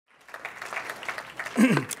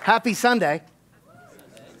Happy Sunday.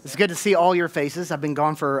 It's good to see all your faces. I've been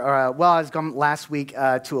gone for, I was gone last week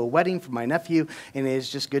to a wedding for my nephew, and it is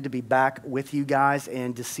just good to be back with you guys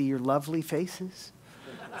and to see your lovely faces.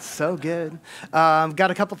 So good. Got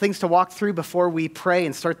a couple things to walk through before we pray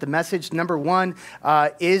and start the message. Number one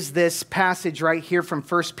is this passage right here from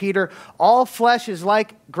 1 Peter. All flesh is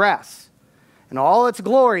like grass, and all its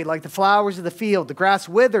glory like the flowers of the field. The grass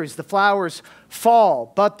withers, the flowers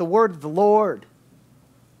fall, but the word of the Lord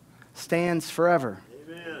stands forever.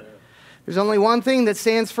 Amen. There's only one thing that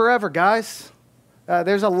stands forever, guys.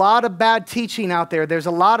 There's a lot of bad teaching out there. There's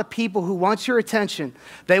a lot of people who want your attention.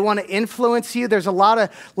 They want to influence you. There's a lot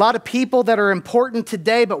of people that are important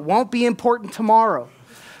today but won't be important tomorrow.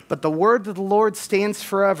 But the word of the Lord stands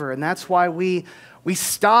forever, and that's why we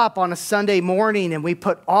stop on a Sunday morning and we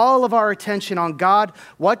put all of our attention on God.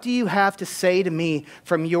 What do you have to say to me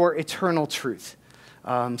from your eternal truth?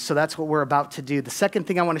 So that's what we're about to do. The second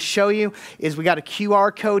thing I want to show you is we got a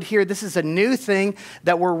QR code here. This is a new thing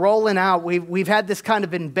that we're rolling out. We've had this kind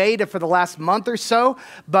of in beta for the last month or so,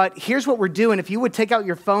 but here's what we're doing. If you would take out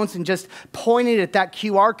your phones and just point it at that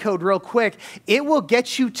QR code real quick, it will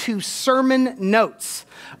get you to sermon notes.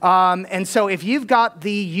 And so if you've got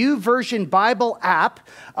the YouVersion Bible app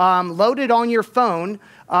loaded on your phone,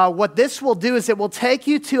 what this will do is it will take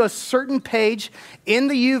you to a certain page in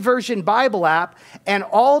the YouVersion Bible app, and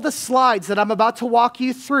all the slides that I'm about to walk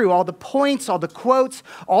you through, all the points, all the quotes,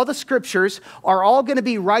 all the scriptures are all going to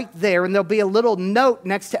be right there, and there'll be a little note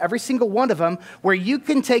next to every single one of them where you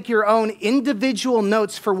can take your own individual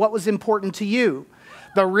notes for what was important to you.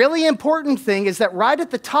 The really important thing is that right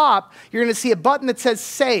at the top, you're going to see a button that says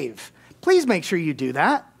Save. Please make sure you do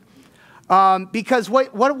that. Because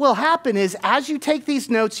what will happen is as you take these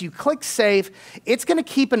notes, you click Save, it's going to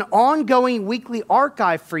keep an ongoing weekly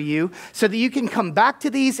archive for you so that you can come back to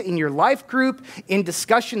these in your life group, in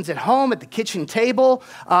discussions at home, at the kitchen table.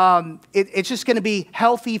 It's just going to be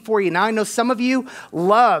healthy for you. Now, I know some of you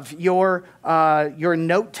love your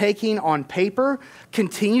note-taking on paper.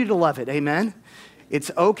 Continue to love it. Amen. It's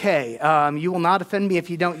okay. You will not offend me if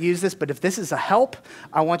you don't use this, but if this is a help,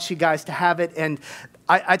 I want you guys to have it. And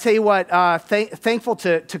I tell you what, thankful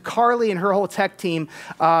to Carly and her whole tech team.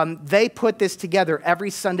 They put this together every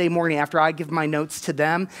Sunday morning after I give my notes to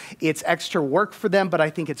them. It's extra work for them, but I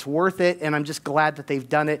think it's worth it, and I'm just glad that they've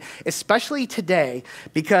done it, especially today,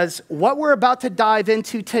 because what we're about to dive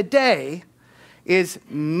into today is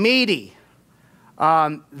meaty.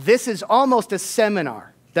 This is almost a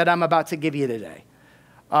seminar that I'm about to give you today.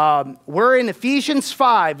 We're in Ephesians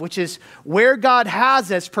 5, which is where God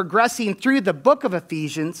has us progressing through the book of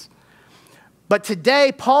Ephesians. But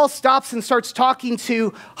today, Paul stops and starts talking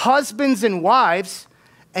to husbands and wives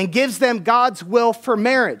and gives them God's will for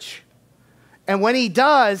marriage. And when he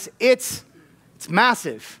does, it's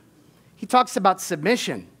massive. He talks about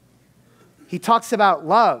submission. He talks about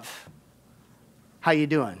love. How you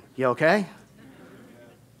doing? You okay?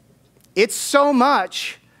 It's so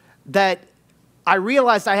much that I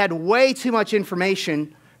realized I had way too much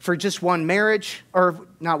information for just one marriage, or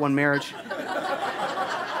not one marriage.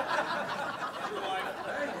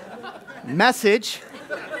 Message.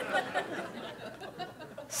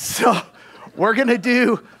 So we're going to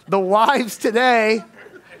do the wives today,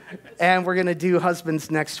 and we're going to do husbands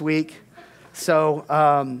next week. So,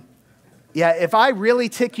 yeah, if I really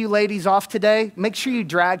tick you ladies off today, make sure you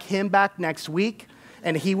drag him back next week,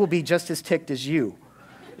 and he will be just as ticked as you.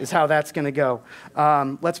 Is how that's going to go.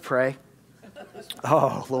 Let's pray.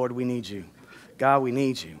 Oh, Lord, we need you. God, we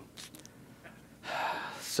need you.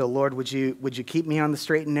 So, Lord, would you keep me on the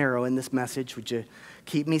straight and narrow in this message? Would you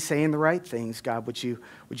keep me saying the right things, God? Would you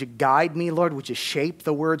guide me, Lord? Would you shape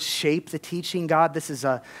the words, shape the teaching, God? This is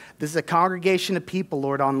a congregation of people,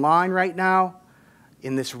 Lord, online right now,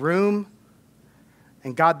 in this room.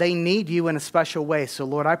 And God, they need you in a special way. So,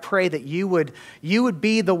 Lord, I pray that you would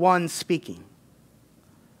be the one speaking.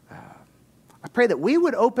 I pray that we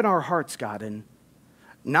would open our hearts, God, and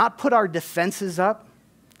not put our defenses up,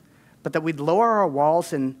 but that we'd lower our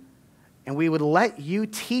walls and we would let you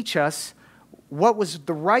teach us what was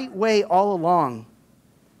the right way all along.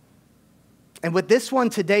 And with this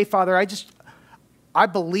one today, Father, I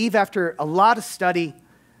believe after a lot of study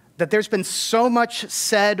that there's been so much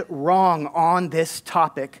said wrong on this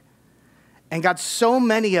topic. And God, so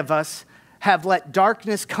many of us have let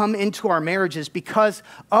darkness come into our marriages because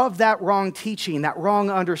of that wrong teaching, that wrong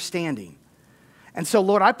understanding. And so,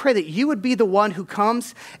 Lord, I pray that you would be the one who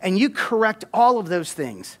comes and you correct all of those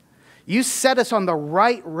things. You set us on the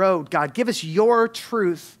right road, God. Give us your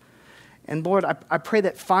truth. And Lord, I pray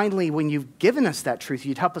that finally when you've given us that truth,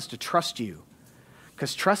 you'd help us to trust you.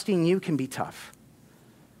 Because trusting you can be tough.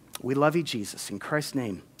 We love you, Jesus. In Christ's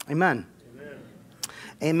name, amen.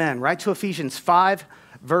 Amen. Right to Ephesians 5,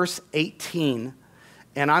 verse 18.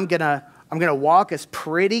 And I'm gonna walk us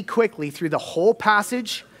pretty quickly through the whole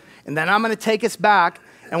passage, and then I'm gonna take us back,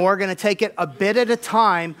 and we're gonna take it a bit at a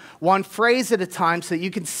time, one phrase at a time, so that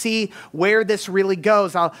you can see where this really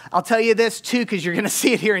goes. I'll tell you this too, because you're gonna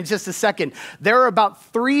see it here in just a second. There are about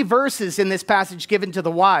 3 verses in this passage given to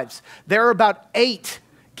the wives. There are about 8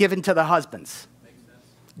 given to the husbands.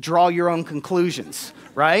 Draw your own conclusions,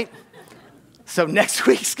 right? So next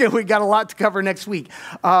week's good. We got a lot to cover next week.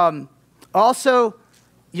 Also,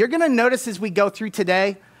 you're going to notice as we go through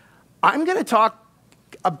today, I'm going to talk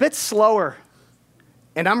a bit slower,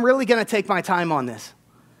 and I'm really going to take my time on this.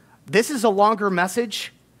 This is a longer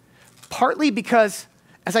message, partly because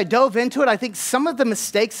as I dove into it, I think some of the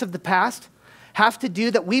mistakes of the past have to do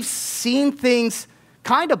that we've seen things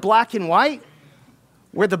kind of black and white,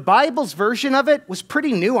 where the Bible's version of it was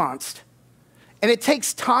pretty nuanced. And it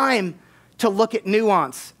takes time to look at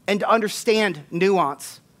nuance and to understand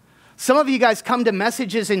nuance. Some of you guys come to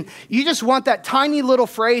messages and you just want that tiny little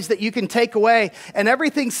phrase that you can take away, and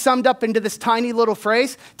everything's summed up into this tiny little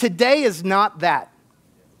phrase. Today is not that.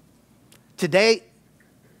 Today,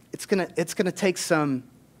 it's gonna take some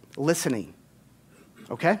listening,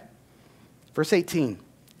 okay? Verse 18,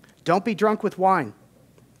 don't be drunk with wine,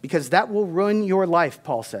 because that will ruin your life,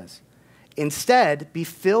 Paul says. Instead, be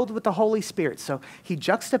filled with the Holy Spirit. So he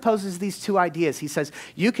juxtaposes these 2 ideas. He says,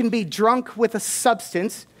 you can be drunk with a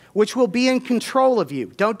substance which will be in control of you.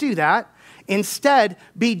 Don't do that. Instead,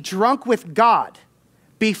 be drunk with God.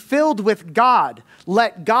 Be filled with God.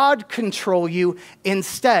 Let God control you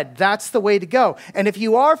instead. That's the way to go. And if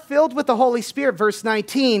you are filled with the Holy Spirit, verse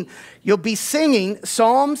 19, you'll be singing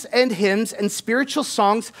psalms and hymns and spiritual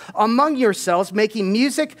songs among yourselves, making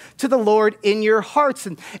music to the Lord in your hearts.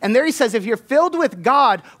 And there he says, if you're filled with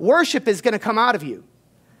God, worship is going to come out of you.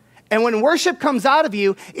 And when worship comes out of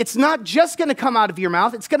you, it's not just going to come out of your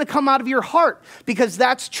mouth, it's going to come out of your heart, because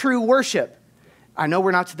that's true worship. I know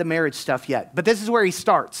we're not to the marriage stuff yet, but this is where he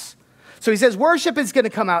starts. So he says, worship is going to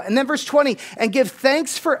come out. And then verse 20, and give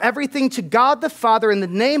thanks for everything to God the Father in the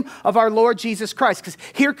name of our Lord Jesus Christ. Because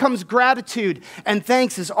here comes gratitude, and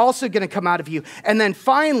thanks is also going to come out of you. And then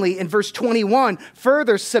finally, in verse 21,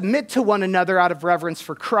 further submit to one another out of reverence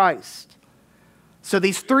for Christ. So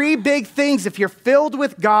these 3 big things, if you're filled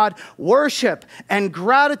with God, worship and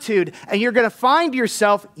gratitude, and you're going to find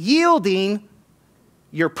yourself yielding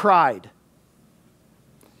your pride.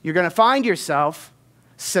 You're going to find yourself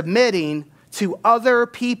submitting to other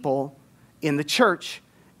people in the church,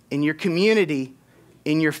 in your community,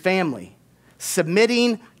 in your family.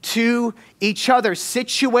 Submitting to each other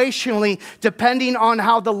situationally, depending on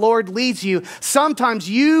how the Lord leads you. Sometimes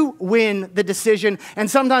you win the decision, and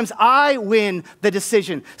sometimes I win the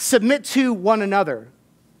decision. Submit to one another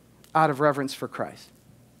out of reverence for Christ.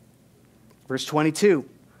 Verse 22,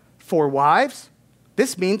 for wives,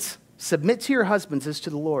 this means submit to your husbands as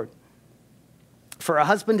to the Lord. For a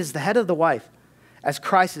husband is the head of the wife, as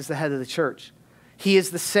Christ is the head of the church. He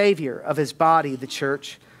is the Savior of his body, the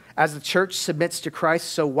church. As the church submits to Christ,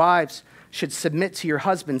 so wives should submit to your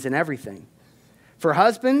husbands in everything. For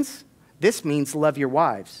husbands, this means love your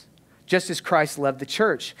wives, just as Christ loved the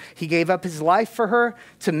church. He gave up his life for her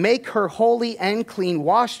to make her holy and clean,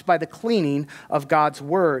 washed by the cleaning of God's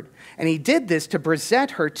word. And he did this to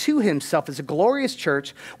present her to himself as a glorious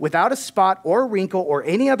church without a spot or wrinkle or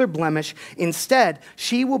any other blemish. Instead,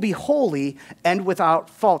 she will be holy and without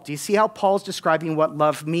fault. Do you see how Paul's describing what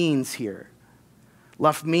love means here?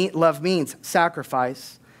 Love means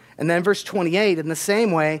sacrifice. And then verse 28, in the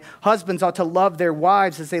same way, husbands ought to love their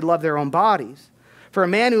wives as they love their own bodies. For a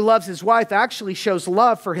man who loves his wife actually shows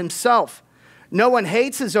love for himself. No one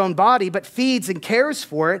hates his own body, but feeds and cares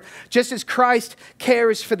for it, just as Christ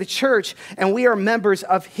cares for the church, and we are members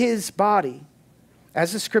of his body.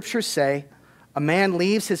 As the scriptures say, a man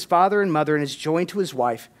leaves his father and mother and is joined to his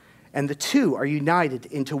wife, and the 2 are united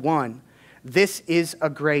into one. This is a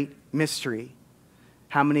great mystery.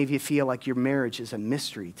 How many of you feel like your marriage is a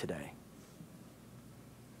mystery today?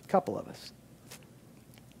 A couple of us.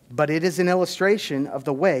 But it is an illustration of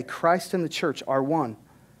the way Christ and the church are one.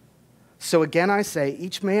 So again I say,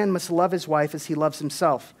 each man must love his wife as he loves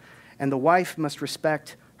himself, and the wife must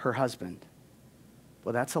respect her husband.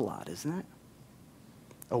 Well, that's a lot, isn't it?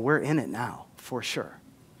 Oh, we're in it now, for sure.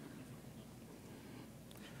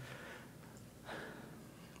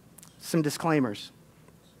 Some disclaimers.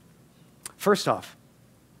 First off,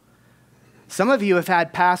 some of you have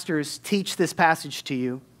had pastors teach this passage to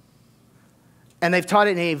you, and they've taught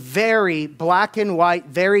it in a very black and white,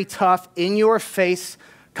 very tough, in your face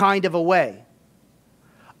kind of a way.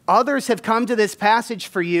 Others have come to this passage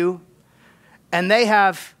for you, and they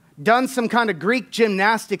have done some kind of Greek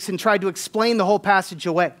gymnastics and tried to explain the whole passage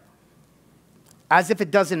away, as if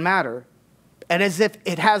it doesn't matter, and as if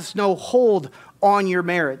it has no hold on your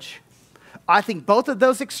marriage. I think both of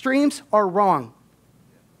those extremes are wrong.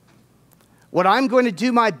 What I'm going to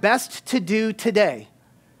do my best to do today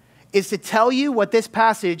is to tell you what this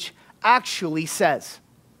passage actually says.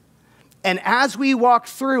 And as we walk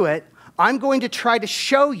through it, I'm going to try to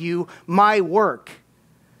show you my work.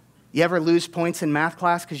 You ever lose points in math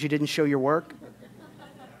class because you didn't show your work?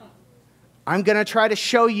 I'm going to try to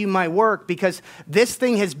show you my work because this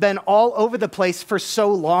thing has been all over the place for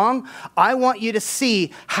so long. I want you to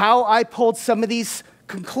see how I pulled some of these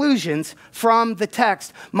conclusions from the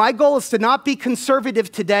text. My goal is to not be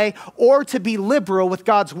conservative today or to be liberal with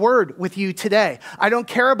God's word with you today. I don't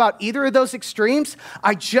care about either of those extremes.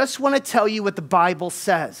 I just want to tell you what the Bible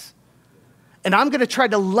says. And I'm going to try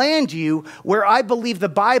to land you where I believe the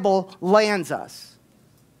Bible lands us.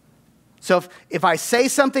 So if I say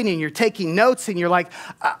something and you're taking notes and you're like,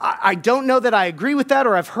 I don't know that I agree with that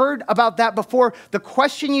or I've heard about that before, the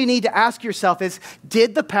question you need to ask yourself is,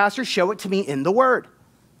 did the pastor show it to me in the Word?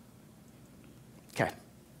 Okay.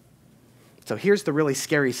 So here's the really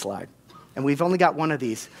scary slide. And we've only got one of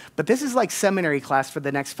these. But this is like seminary class for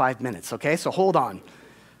the next 5 minutes, okay? So hold on.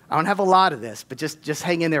 I don't have a lot of this, but just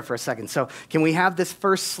hang in there for a second. So can we have this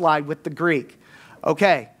first slide with the Greek?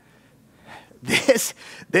 Okay. This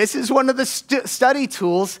is one of the study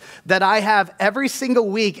tools that I have every single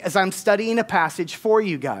week as I'm studying a passage for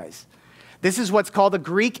you guys. This is what's called a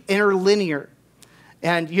Greek interlinear.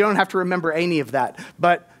 And you don't have to remember any of that.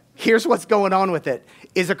 But here's what's going on with it.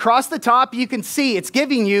 Is across the top, you can see it's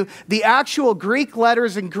giving you the actual Greek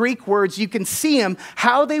letters and Greek words. You can see them,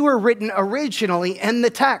 how they were written originally in the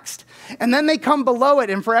text. And then they come below it,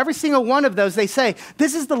 and for every single one of those, they say,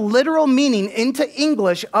 this is the literal meaning into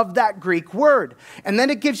English of that Greek word. And then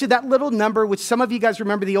it gives you that little number, which some of you guys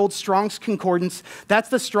remember the old Strong's Concordance. That's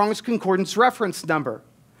the Strong's Concordance reference number.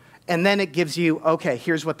 And then it gives you, okay,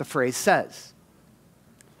 here's what the phrase says.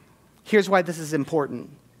 Here's why this is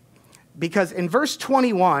important. Because in verse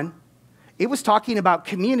 21, it was talking about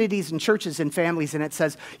communities and churches and families, and it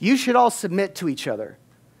says, you should all submit to each other.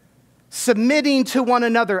 Submitting to one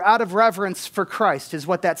another out of reverence for Christ is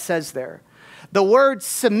what that says there. The word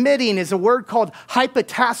submitting is a word called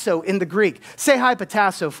hypotasso in the Greek. Say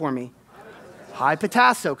hypotasso for me.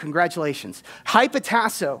 Hypotasso, congratulations.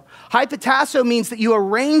 Hypotasso. Hypotasso means that you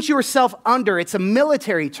arrange yourself under. It's a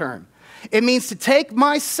military term. It means to take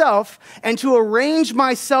myself and to arrange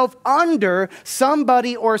myself under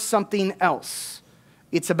somebody or something else.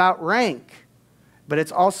 It's about rank, but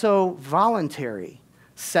it's also voluntary,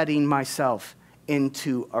 setting myself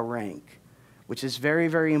into a rank, which is very,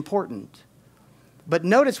 very important. But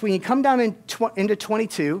notice when you come down into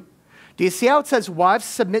 22, do you see how it says, wives,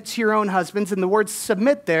 submit to your own husbands? And the word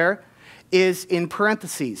submit there is in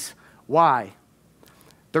parentheses. Why?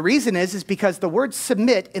 The reason is because the word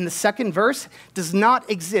submit in the second verse does not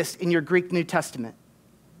exist in your Greek New Testament.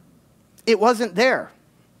 It wasn't there.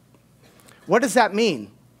 What does that mean?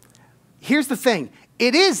 Here's the thing.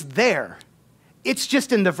 It is there. It's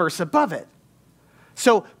just in the verse above it.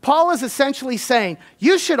 So Paul is essentially saying,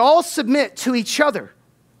 you should all submit to each other.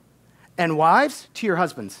 And wives, to your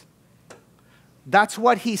husbands. That's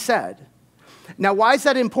what he said. Now, why is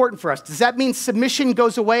that important for us? Does that mean submission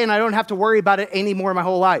goes away and I don't have to worry about it anymore my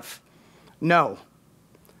whole life? No.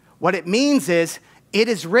 What it means is it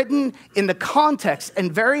is written in the context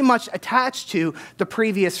and very much attached to the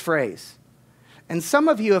previous phrase. And some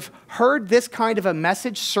of you have heard this kind of a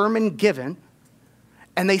message sermon given,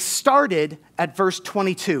 and they started at verse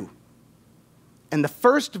 22. And the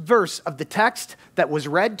first verse of the text that was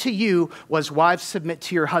read to you was, wives, submit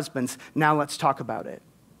to your husbands. Now let's talk about it.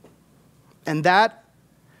 And that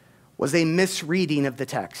was a misreading of the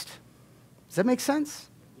text. Does that make sense?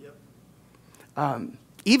 Yep.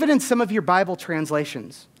 Even in some of your Bible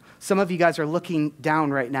translations, some of you guys are looking down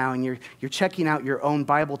right now and you're checking out your own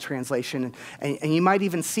Bible translation. And you might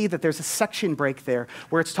even see that there's a section break there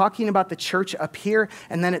where it's talking about the church up here,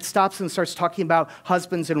 and then it stops and starts talking about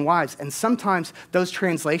husbands and wives. And sometimes those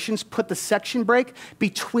translations put the section break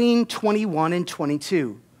between 21 and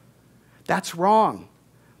 22. That's wrong.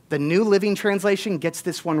 The New Living Translation gets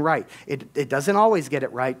this one right. It doesn't always get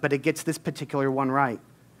it right, but it gets this particular one right.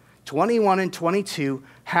 21 and 22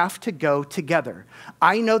 have to go together.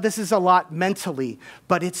 I know this is a lot mentally,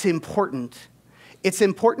 but it's important. It's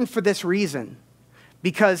important for this reason,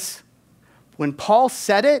 because when Paul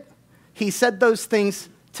said it, he said those things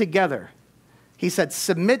together. He said,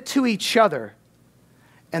 submit to each other.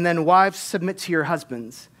 And then wives, submit to your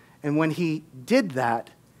husbands. And when he did that,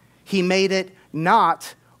 he made it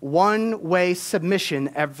not one-way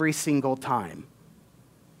submission every single time.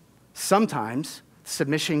 Sometimes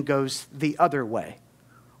submission goes the other way.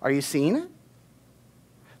 Are you seeing it?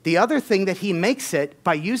 The other thing that he makes it,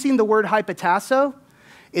 by using the word hypotasso,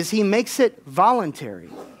 is he makes it voluntary,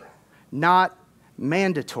 not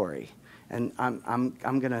mandatory. And I'm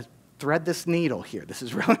going to thread this needle here. This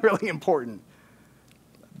is really, really important.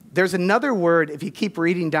 There's another word, if you keep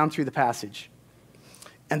reading down through the passage.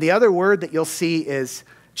 And the other word that you'll see is,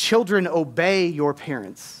 children, obey your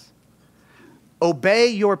parents. Obey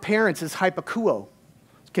your parents is hypakuo.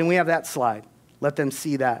 Can we have that slide? Let them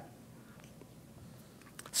see that.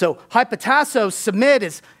 So hypotasso, submit,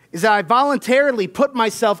 is I voluntarily put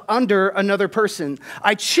myself under another person.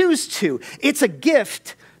 I choose to. It's a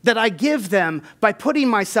gift that I give them by putting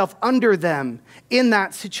myself under them in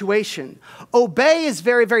that situation. Obey is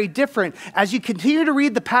very, very different. As you continue to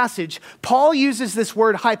read the passage, Paul uses this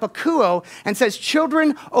word hypakuo and says,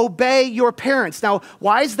 children, obey your parents. Now,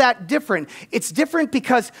 why is that different? It's different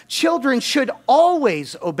because children should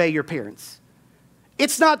always obey your parents.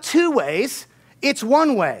 It's not two ways. It's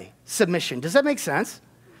one way submission. Does that make sense?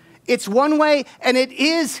 It's one way, and it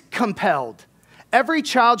is compelled. Every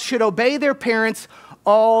child should obey their parents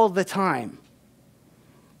all the time.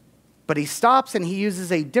 But he stops and he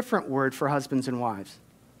uses a different word for husbands and wives.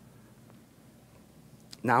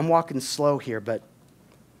 Now, I'm walking slow here, but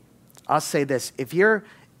I'll say this. If you're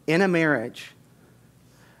in a marriage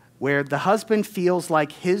where the husband feels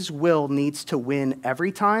like his will needs to win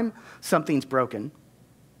every time, something's broken.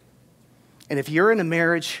 And if you're in a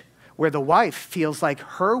marriage where the wife feels like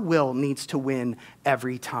her will needs to win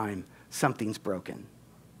every time, something's broken.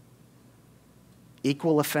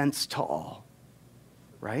 Equal offense to all,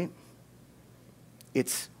 right?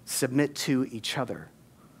 It's submit to each other.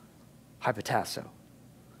 Hypotasso.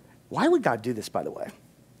 Why would God do this, by the way?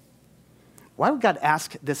 Why would God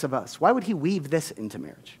ask this of us? Why would he weave this into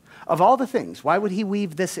marriage? Of all the things, why would he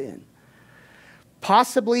weave this in?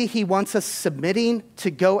 Possibly he wants us submitting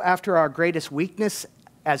to go after our greatest weakness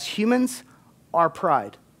as humans, our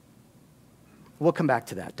pride. We'll come back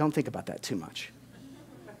to that. Don't think about that too much.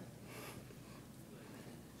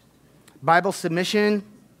 Bible submission,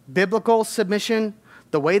 biblical submission,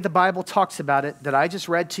 the way the Bible talks about it that I just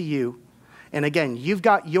read to you. And again, you've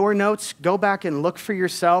got your notes. Go back and look for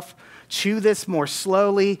yourself. Chew this more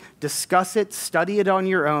slowly. Discuss it. Study it on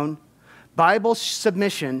your own. Bible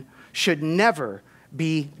submission should never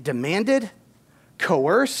be demanded,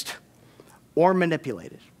 coerced, or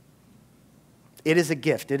manipulated. It is a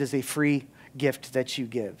gift. It is a free gift that you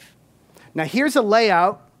give. Now, here's a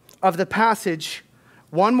layout of the passage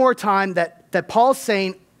one more time that Paul's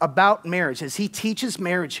saying about marriage as he teaches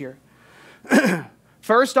marriage here.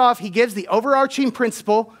 First off, he gives the overarching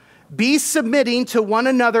principle, be submitting to one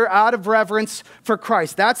another out of reverence for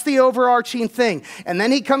Christ. That's the overarching thing. And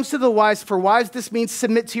then he comes to the wives. For wives, this means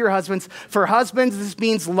submit to your husbands. For husbands, this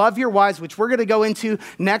means love your wives, which we're going to go into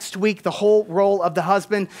next week, the whole role of the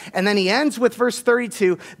husband. And then he ends with verse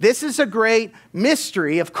 32. This is a great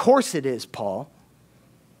mystery. Of course it is, Paul.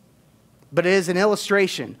 But it is an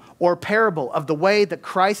illustration or parable of the way that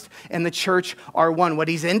Christ and the church are one. What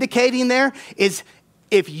he's indicating there is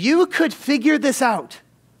if you could figure this out,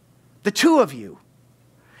 the two of you,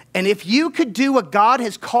 and if you could do what God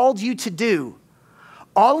has called you to do,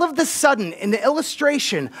 all of the sudden in the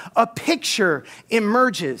illustration, a picture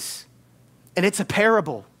emerges, and it's a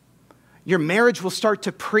parable. Your marriage will start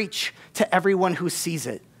to preach to everyone who sees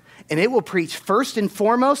it. And it will preach first and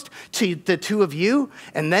foremost to the two of you,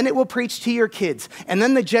 and then it will preach to your kids, and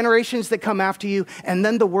then the generations that come after you, and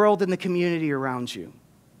then the world and the community around you.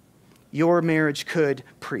 Your marriage could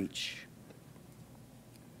preach.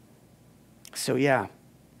 So yeah,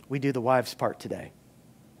 we do the wives' part today.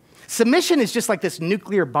 Submission is just like this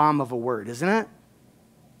nuclear bomb of a word, isn't it?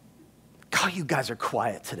 God, you guys are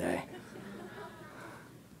quiet today.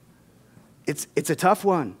 It's a tough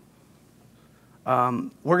one.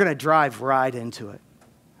 We're going to drive right into it.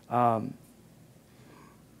 And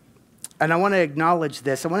I want to acknowledge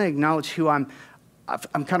this. I want to acknowledge who I'm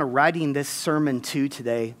kind of writing this sermon to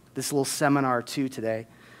today, this little seminar to today.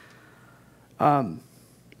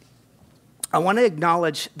 I want to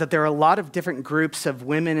acknowledge that there are a lot of different groups of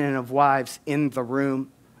women and of wives in the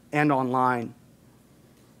room and online.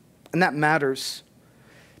 And that matters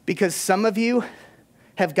because some of you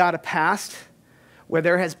have got a past where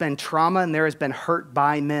there has been trauma and there has been hurt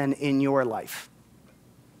by men in your life.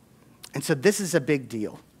 And so this is a big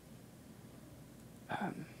deal.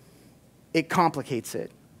 It complicates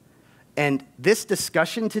it. And this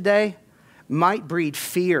discussion today might breed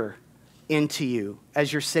fear into you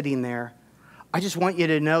as you're sitting there, I just want you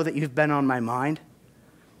to know that you've been on my mind.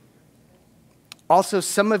 Also,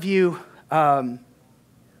 some of you, and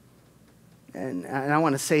I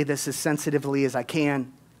want to say this as sensitively as I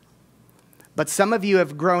can, but some of you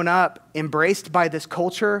have grown up embraced by this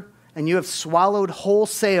culture, and you have swallowed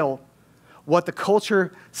wholesale what the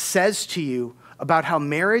culture says to you about how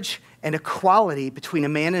marriage and equality between a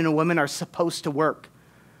man and a woman are supposed to work.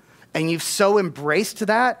 And you've so embraced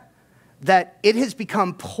that it has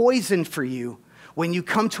become poison for you when you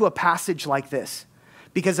come to a passage like this.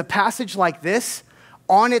 Because a passage like this,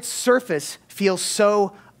 on its surface, feels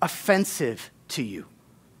so offensive to you.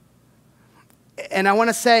 And I want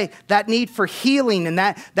to say that need for healing and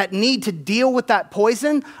that need to deal with that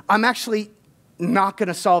poison, I'm actually not going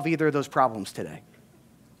to solve either of those problems today.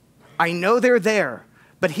 I know they're there,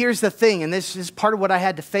 but here's the thing, and this is part of what I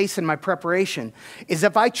had to face in my preparation, is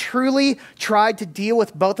if I truly tried to deal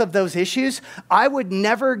with both of those issues, I would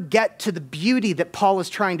never get to the beauty that Paul is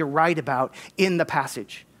trying to write about in the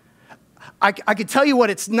passage. I could tell you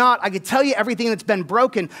what it's not. I could tell you everything that's been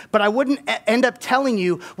broken, but I wouldn't end up telling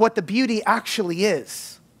you what the beauty actually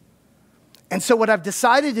is. And so what I've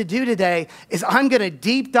decided to do today is I'm going to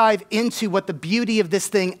deep dive into what the beauty of this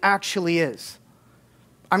thing actually is.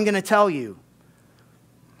 I'm going to tell you.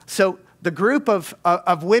 So the group of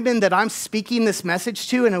women that I'm speaking this message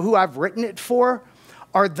to and who I've written it for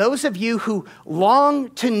are those of you who long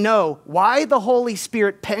to know why the Holy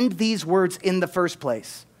Spirit penned these words in the first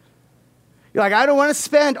place. You're like, I don't want to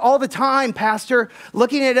spend all the time, Pastor,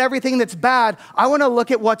 looking at everything that's bad. I want to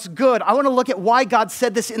look at what's good. I want to look at why God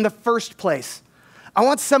said this in the first place. I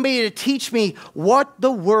want somebody to teach me what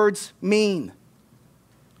the words mean.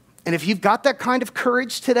 And if you've got that kind of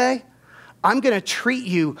courage today, I'm going to treat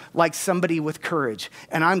you like somebody with courage,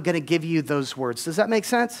 and I'm going to give you those words. Does that make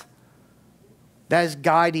sense? That is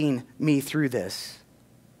guiding me through this.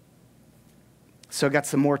 So I've got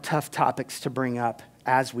some more tough topics to bring up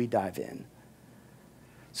as we dive in.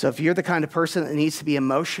 So if you're the kind of person that needs to be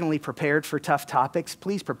emotionally prepared for tough topics,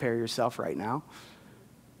 please prepare yourself right now,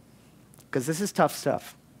 because this is tough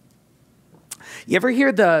stuff. You ever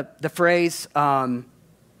hear the phrase, don't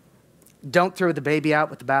throw the baby out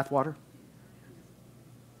with the bathwater?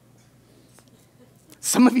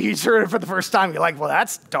 Some of you heard it for the first time. You're like, well,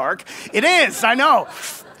 that's dark. It is, I know.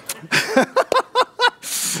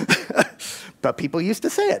 But people used to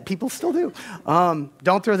say it. People still do.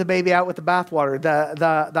 Don't throw the baby out with the bathwater.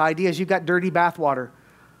 The idea is you've got dirty bathwater,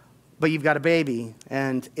 but you've got a baby.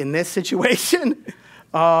 And in this situation,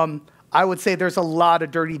 I would say there's a lot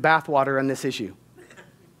of dirty bathwater on this issue.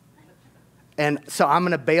 And so I'm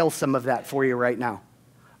going to bail some of that for you right now.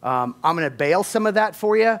 I'm going to bail some of that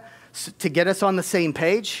for you to get us on the same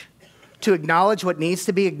page, to acknowledge what needs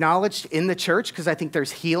to be acknowledged in the church, because I think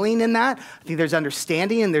there's healing in that. I think there's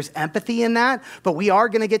understanding and there's empathy in that. But we are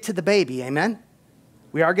going to get to the baby, amen?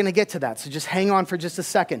 We are going to get to that. So just hang on for just a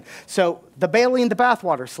second. So the bailing the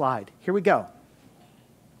bathwater slide. Here we go.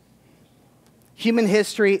 Human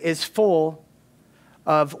history is full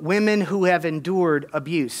of women who have endured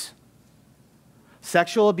abuse.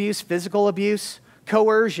 Sexual abuse, physical abuse,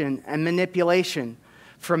 coercion, and manipulation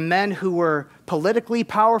from men who were politically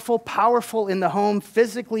powerful, powerful in the home,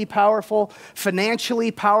 physically powerful,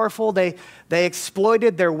 financially powerful. They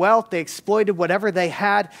exploited their wealth. They exploited whatever they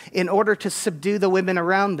had in order to subdue the women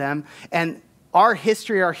around them. And our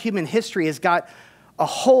history, our human history, has got a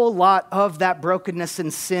whole lot of that brokenness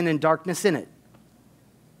and sin and darkness in it.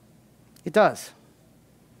 It does.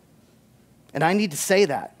 And I need to say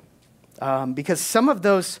that because some of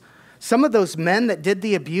those men that did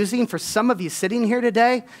the abusing, for some of you sitting here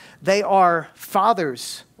today, they are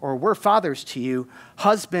fathers, or were fathers to you,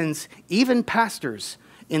 husbands, even pastors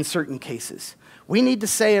in certain cases. We need to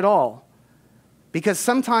say it all, because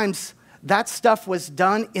sometimes that stuff was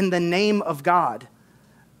done in the name of God,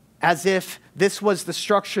 as if this was the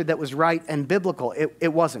structure that was right and biblical.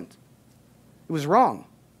 It wasn't. It was wrong.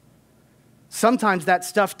 Sometimes that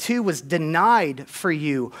stuff too was denied for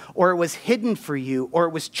you, or it was hidden for you, or it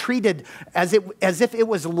was treated as if it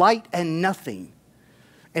was light and nothing.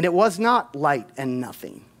 And it was not light and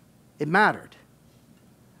nothing. It mattered.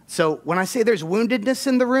 So when I say there's woundedness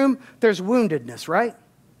in the room, there's woundedness, right?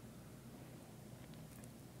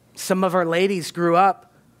 Some of our ladies grew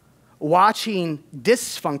up watching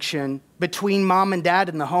dysfunction between mom and dad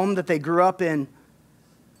in the home that they grew up in.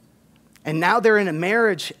 And now they're in a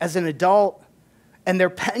marriage as an adult, and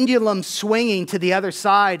their pendulum swinging to the other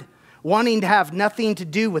side, wanting to have nothing to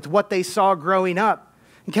do with what they saw growing up.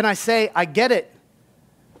 And can I say, I get it.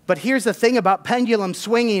 But here's the thing about pendulum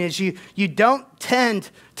swinging is you don't tend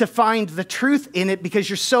to find the truth in it because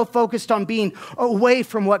you're so focused on being away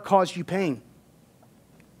from what caused you pain.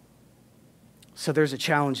 So there's a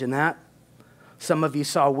challenge in that. Some of you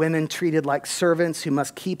saw women treated like servants who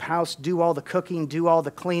must keep house, do all the cooking, do all the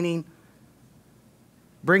cleaning,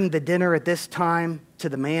 bring the dinner at this time to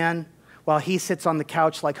the man while he sits on the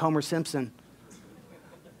couch like Homer Simpson.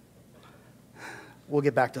 We'll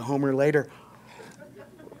get back to Homer later.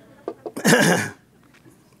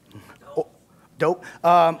 Dope.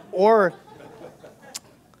 Or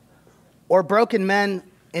broken men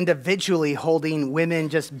individually holding women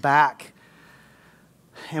just back.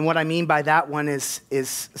 And what I mean by that one is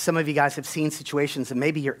some of you guys have seen situations, and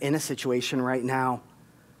maybe you're in a situation right now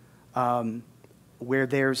where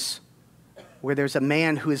there's a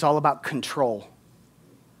man who is all about control.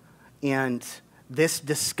 And this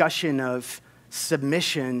discussion of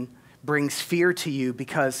submission brings fear to you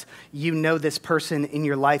because you know this person in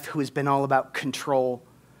your life who has been all about control,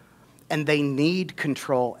 and they need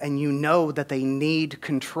control, and you know that they need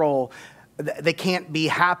control. They can't be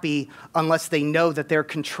happy unless they know that they're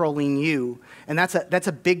controlling you. And that's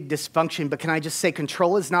a big dysfunction. But can I just say,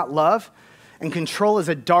 control is not love, and control is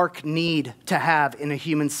a dark need to have in a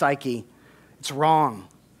human psyche. It's wrong.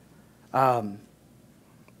 And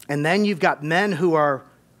then you've got men who are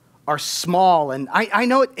small. And I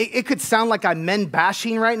know it could sound like I'm men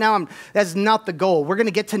bashing right now. That's not the goal. We're going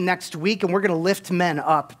to get to next week, and we're going to lift men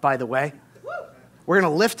up, by the way. We're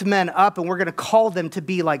going to lift men up, and we're going to call them to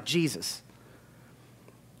be like Jesus.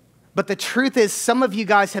 But the truth is, some of you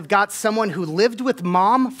guys have got someone who lived with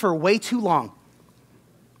mom for way too long.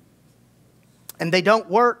 And they don't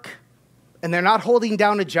work, and they're not holding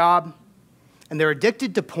down a job, and they're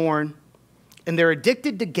addicted to porn, and they're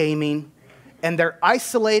addicted to gaming, and they're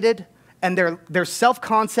isolated, and their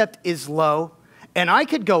self-concept is low. And I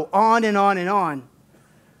could go on and on and on.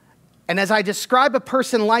 And as I describe a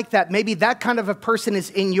person like that, maybe that kind of a person is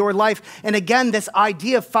in your life. And again, this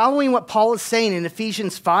idea of following what Paul is saying in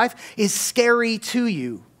Ephesians 5 is scary to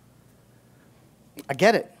you. I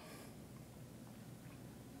get it.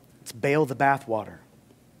 It's bail the bathwater.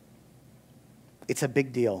 It's a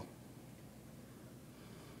big deal.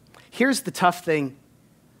 Here's the tough thing.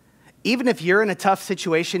 Even if you're in a tough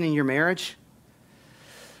situation in your marriage,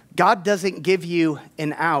 God doesn't give you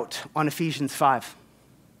an out on Ephesians 5.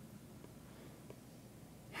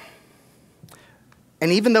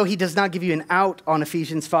 And even though he does not give you an out on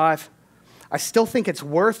Ephesians 5, I still think it's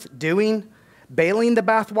worth doing, bailing the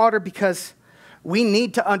bathwater, because we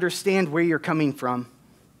need to understand where you're coming from.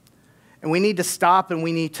 And we need to stop, and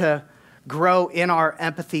we need to grow in our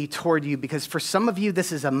empathy toward you, because for some of you,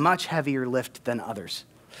 this is a much heavier lift than others.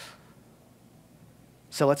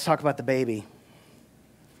 So let's talk about the baby.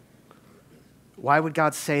 Why would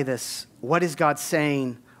God say this? What is God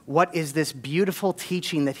saying? What is this beautiful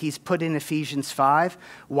teaching that he's put in Ephesians 5?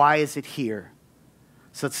 Why is it here?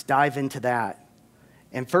 So let's dive into that.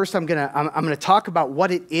 And first I'm gonna talk about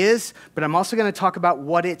what it is, but I'm also gonna talk about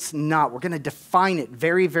what it's not. We're gonna define it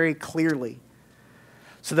very, very clearly.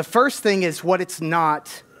 So the first thing is what it's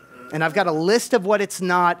not. And I've got a list of what it's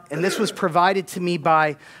not, and this was provided to me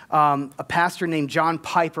by a pastor named John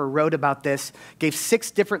Piper, wrote about this, gave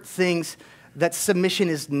 6 different things that submission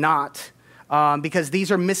is not, because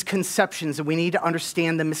these are misconceptions, and we need to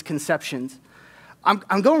understand the misconceptions.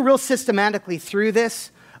 I'm going real systematically through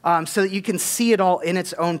this so that you can see it all in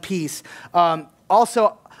its own piece.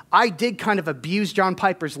 Also, I did kind of abuse John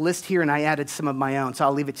Piper's list here, and I added some of my own, so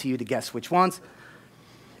I'll leave it to you to guess which ones.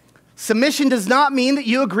 Submission does not mean that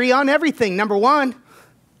you agree on everything. Number one,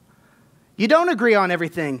 you don't agree on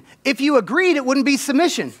everything. If you agreed, it wouldn't be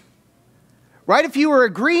submission, right? If you were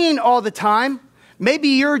agreeing all the time, maybe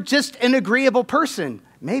you're just an agreeable person.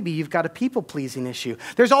 Maybe you've got a people-pleasing issue.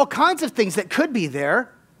 There's all kinds of things that could be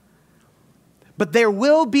there, but there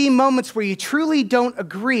will be moments where you truly don't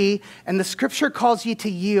agree, and the scripture calls you to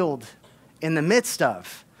yield in the midst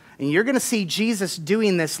of. And you're going to see Jesus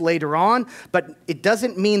doing this later on, but it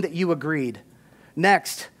doesn't mean that you agreed.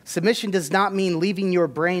 Next, submission does not mean leaving your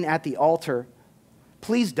brain at the altar.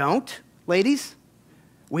 Please don't, ladies.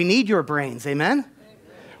 We need your brains, amen?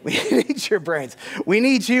 We need your brains. We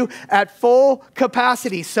need you at full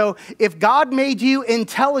capacity. So if God made you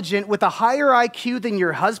intelligent with a higher IQ than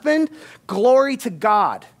your husband, glory to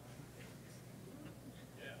God.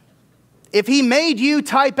 If he made you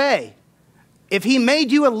type A, if he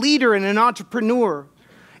made you a leader and an entrepreneur,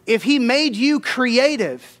 if he made you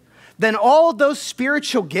creative, then all those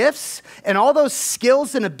spiritual gifts and all those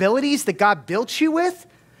skills and abilities that God built you with,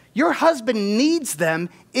 your husband needs them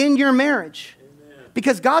in your marriage. Amen.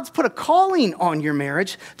 Because God's put a calling on your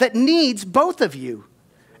marriage that needs both of you.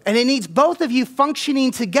 And it needs both of you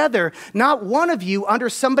functioning together, not one of you under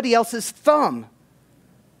somebody else's thumb.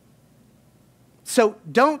 So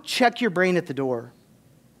don't check your brain at the door.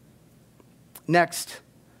 Next,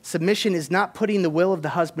 submission is not putting the will of the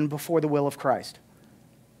husband before the will of Christ.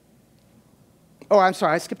 Oh, I'm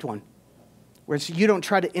sorry, I skipped one. Where you don't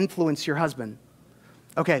try to influence your husband.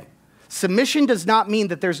 Okay, submission does not mean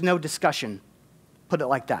that there's no discussion. Put it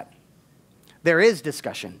like that. There is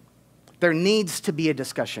discussion. There needs to be a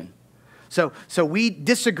discussion. So we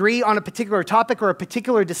disagree on a particular topic or a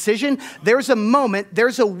particular decision. There's a moment,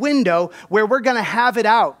 there's a window where we're going to have it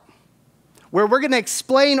out, where we're going to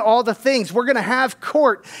explain all the things. We're going to have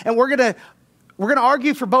court, and we're going to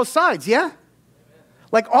argue for both sides, yeah?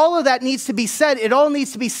 Like all of that needs to be said. It all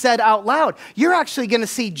needs to be said out loud. You're actually going to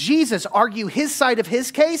see Jesus argue his side of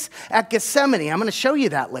his case at Gethsemane. I'm going to show you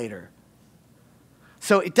that later.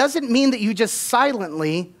 So it doesn't mean that you just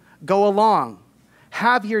silently go along.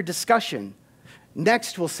 Have your discussion.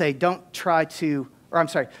 Next, we'll say, putting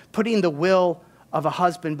the will of a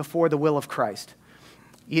husband before the will of Christ.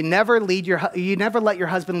 You never let your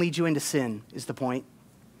husband lead you into sin, is the point.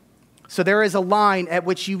 So there is a line at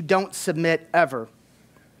which you don't submit ever.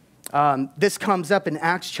 This comes up in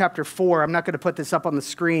Acts chapter 4. I'm not going to put this up on the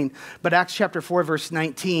screen, but Acts chapter 4, verse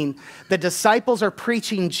 19. The disciples are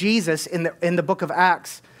preaching Jesus in the book of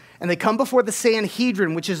Acts. And they come before the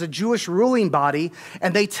Sanhedrin, which is a Jewish ruling body,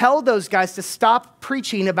 and they tell those guys to stop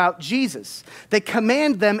preaching about Jesus. They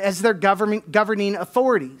command them as their governing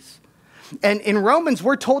authorities. And in Romans,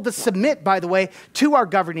 we're told to submit, by the way, to our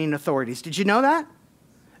governing authorities. Did you know that?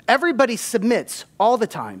 Everybody submits all the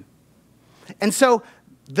time. And so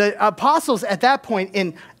the apostles at that point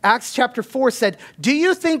in Acts chapter 4 said, do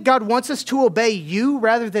you think God wants us to obey you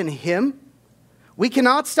rather than him? We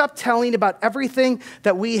cannot stop telling about everything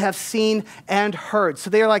that we have seen and heard.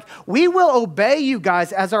 So they're like, we will obey you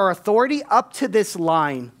guys as our authority up to this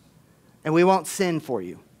line, and we won't sin for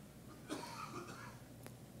you.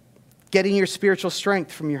 Getting your spiritual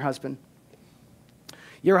strength from your husband.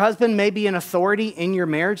 Your husband may be an authority in your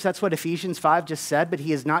marriage. That's what Ephesians 5 just said, but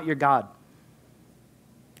he is not your God.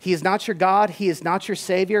 He is not your God. He is not your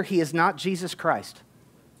Savior. He is not Jesus Christ.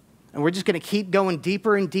 And we're just going to keep going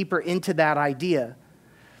deeper and deeper into that idea.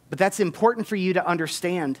 But that's important for you to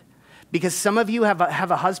understand, because some of you have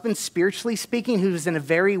a husband, spiritually speaking, who's in a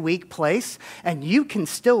very weak place, and you can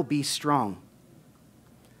still be strong.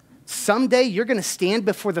 Someday you're going to stand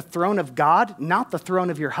before the throne of God, not the throne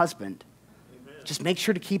of your husband. Amen. Just make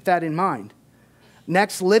sure to keep that in mind.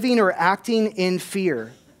 Next, living or acting in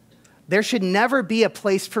fear. There should never be a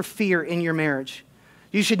place for fear in your marriage.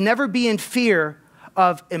 You should never be in fear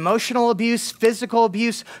of emotional abuse, physical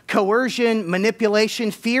abuse, coercion, manipulation.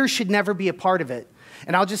 Fear should never be a part of it.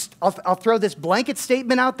 And I'll throw this blanket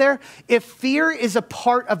statement out there. If fear is a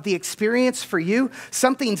part of the experience for you,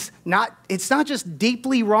 it's not just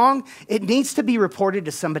deeply wrong, it needs to be reported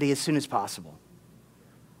to somebody as soon as possible.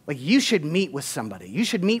 Like, you should meet with somebody. You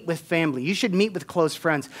should meet with family. You should meet with close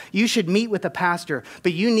friends. You should meet with a pastor,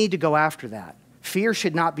 but you need to go after that. Fear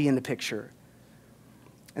should not be in the picture.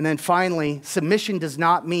 And then finally, submission does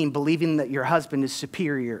not mean believing that your husband is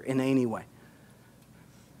superior in any way.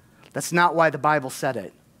 That's not why the Bible said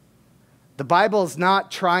it. The Bible is not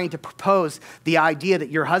trying to propose the idea that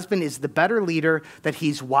your husband is the better leader, that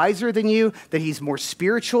he's wiser than you, that he's more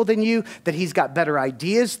spiritual than you, that he's got better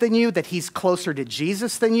ideas than you, that he's closer to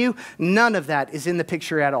Jesus than you. None of that is in the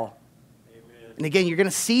picture at all. Amen. And again, you're going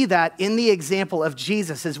to see that in the example of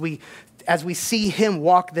Jesus as we see him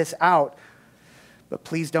walk this out. But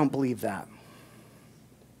please don't believe that.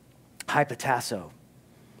 Hypotasso.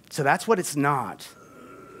 So that's what it's not.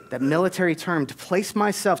 That military term,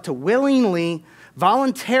 to willingly,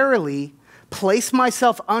 voluntarily place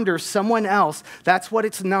myself under someone else, that's what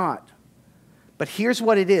it's not. But here's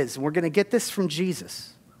what it is, and we're going to get this from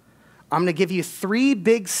Jesus. I'm going to give you 3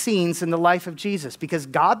 big scenes in the life of Jesus, because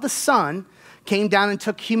God the Son came down and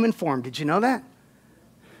took human form. Did you know that?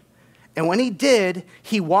 And when he did,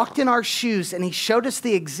 he walked in our shoes and he showed us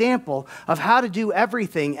the example of how to do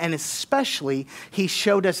everything. And especially, he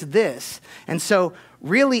showed us this. And so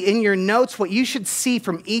really in your notes, what you should see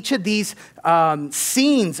from each of these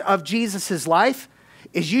scenes of Jesus' life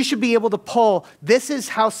is you should be able to pull, this is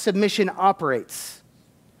how submission operates.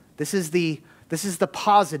 This is the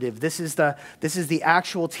positive. This is the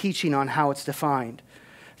actual teaching on how it's defined.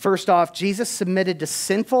 First off, Jesus submitted to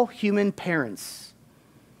sinful human parents.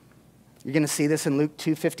 You're going to see this in Luke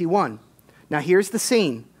 2:51. Now here's the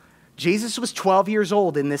scene. Jesus was 12 years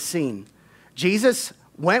old in this scene. Jesus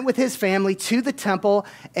went with his family to the temple,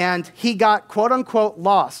 and he got, quote unquote,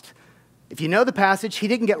 lost. If you know the passage, he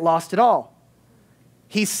didn't get lost at all.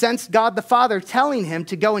 He sensed God the Father telling him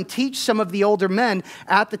to go and teach some of the older men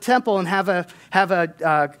at the temple and have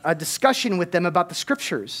a discussion with them about the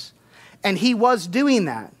scriptures. And he was doing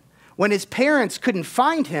that. When his parents couldn't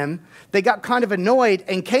find him, they got kind of annoyed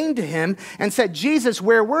and came to him and said, Jesus,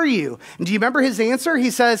 where were you? And do you remember his answer? He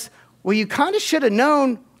says, well, you kind of should have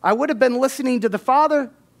known. I would have been listening to the Father.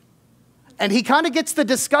 And he kind of gets the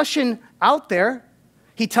discussion out there.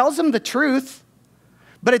 He tells them the truth,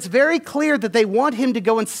 but it's very clear that they want him to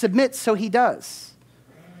go and submit, so he does.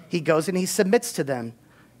 He goes and he submits to them.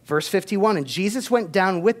 Verse 51, and Jesus went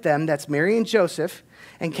down with them, that's Mary and Joseph,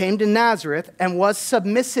 and came to Nazareth and was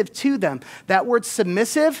submissive to them. That word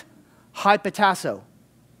submissive, hypotasso.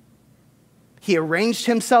 He arranged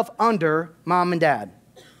himself under mom and dad.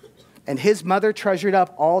 And his mother treasured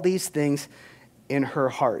up all these things in her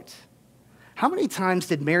heart. How many times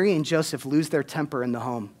did Mary and Joseph lose their temper in the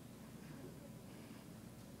home?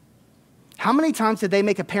 How many times did they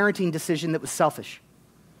make a parenting decision that was selfish?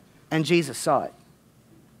 And Jesus saw it.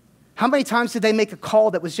 How many times did they make a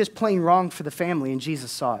call that was just plain wrong for the family and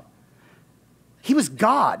Jesus saw it? He was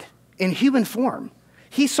God in human form.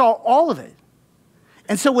 He saw all of it.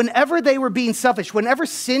 And so whenever they were being selfish, whenever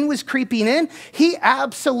sin was creeping in, he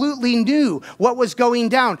absolutely knew what was going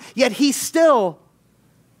down. Yet he still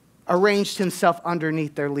arranged himself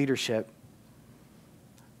underneath their leadership.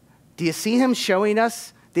 Do you see him showing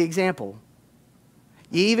us the example?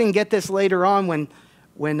 You even get this later on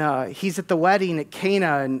when he's at the wedding at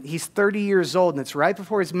Cana and he's 30 years old and it's right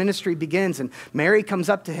before his ministry begins and Mary comes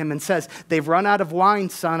up to him and says, they've run out of wine,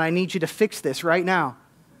 son. I need you to fix this right now.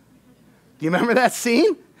 Do you remember that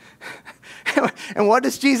scene? And what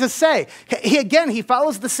does Jesus say? He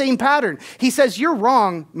follows the same pattern. He says, you're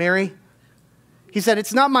wrong, Mary. He said,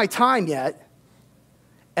 it's not my time yet.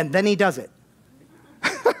 And then he does it.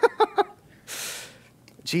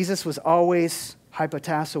 Jesus was always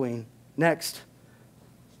hypotassoing. Next,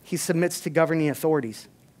 he submits to governing authorities.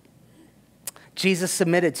 Jesus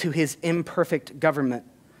submitted to his imperfect government.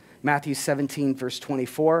 Matthew 17, verse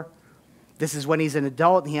 24. This is when he's an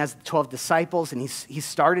adult and he has 12 disciples and he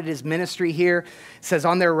started his ministry here. It says,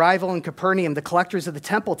 on their arrival in Capernaum, the collectors of the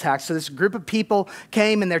temple tax. So this group of people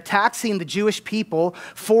came and they're taxing the Jewish people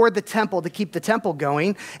for the temple to keep the temple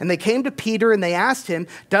going. And they came to Peter and they asked him,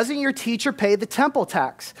 doesn't your teacher pay the temple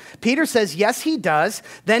tax? Peter says, yes, he does.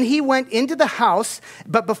 Then he went into the house,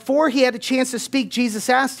 but before he had a chance to speak, Jesus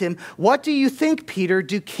asked him, what do you think, Peter?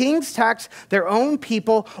 Do kings tax their own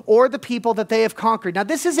people or the people that they have conquered? Now,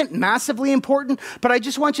 this isn't massively important, but I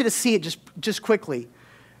just want you to see it just quickly.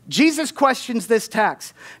 Jesus questions this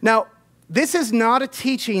tax. Now, this is not a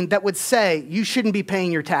teaching that would say you shouldn't be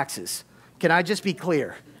paying your taxes. Can I just be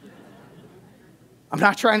clear? I'm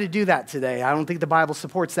not trying to do that today. I don't think the Bible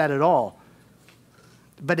supports that at all.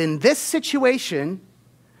 But in this situation,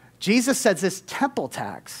 Jesus says this temple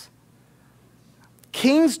tax.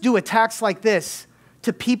 Kings do a tax like this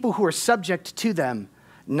to people who are subject to them,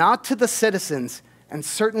 not to the citizens, and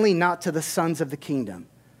certainly not to the sons of the kingdom.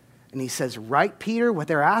 And he says, right, Peter, what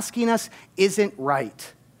they're asking us isn't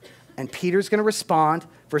right. And Peter's going to respond.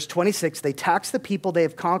 Verse 26, they tax the people they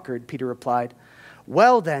have conquered, Peter replied.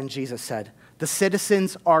 Well then, Jesus said, the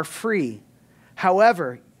citizens are free.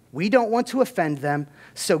 However, we don't want to offend them,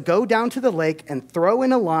 so go down to the lake and throw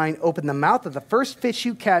in a line, open the mouth of the first fish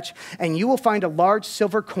you catch, and you will find a large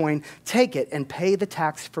silver coin. Take it and pay the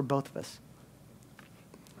tax for both of us.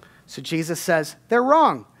 So Jesus says, they're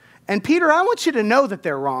wrong. And Peter, I want you to know that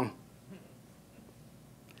they're wrong.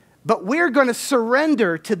 But we're going to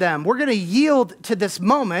surrender to them. We're going to yield to this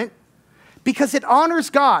moment because it honors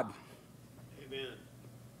God. Amen.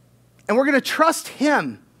 And we're going to trust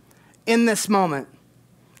him in this moment.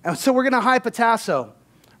 And so we're going to hypotasso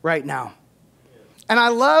right now. And I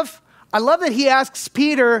love that he asks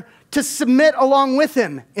Peter to submit along with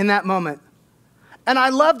him in that moment. And I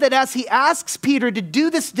love that as he asks Peter to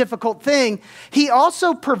do this difficult thing, he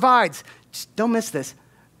also provides, just don't miss this,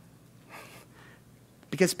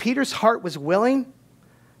 because Peter's heart was willing,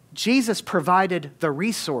 Jesus provided the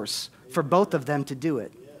resource for both of them to do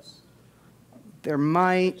it. There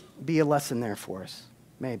might be a lesson there for us,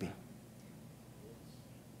 maybe.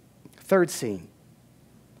 Third scene,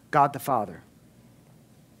 God the Father.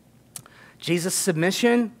 Jesus'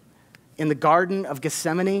 submission in the Garden of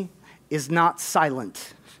Gethsemane is not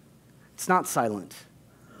silent. It's not silent.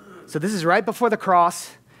 So this is right before the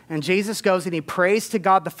cross, And Jesus goes and he prays to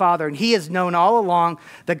God the Father. And he has known all along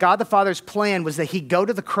that God the Father's plan was that he go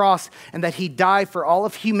to the cross and that he die for all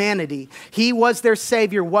of humanity. He was their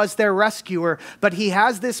Savior, was their rescuer. But he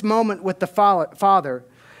has this moment with the Father.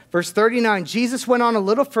 Verse 39, Jesus went on a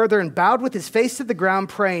little further and bowed with his face to the ground,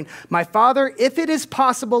 praying, "My Father, if it is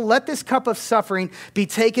possible, let this cup of suffering be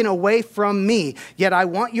taken away from me. Yet I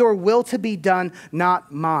want your will to be done,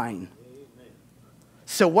 not mine." Amen.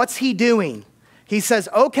 So what's he doing? He says,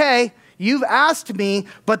 okay, you've asked me,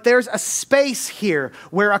 but there's a space here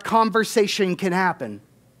where a conversation can happen.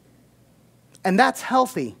 And that's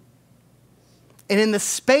healthy. And in the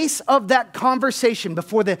space of that conversation,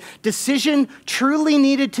 before the decision truly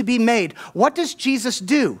needed to be made, what does Jesus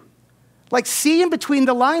do? Like, see in between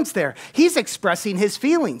the lines there. He's expressing his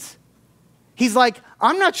feelings. He's like,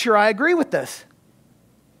 I'm not sure I agree with this.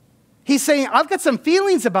 He's saying, I've got some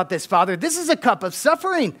feelings about this, Father. This is a cup of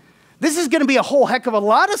suffering. This is going to be a whole heck of a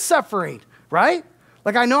lot of suffering, right?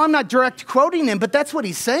 Like, I know I'm not direct quoting him, but that's what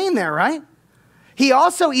he's saying there, right? He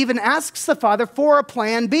also even asks the Father for a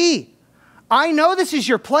plan B. I know this is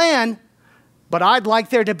your plan, but I'd like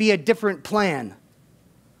there to be a different plan.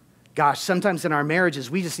 Gosh, sometimes in our marriages,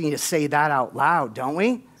 we just need to say that out loud, don't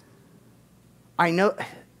we? I know,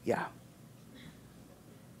 yeah.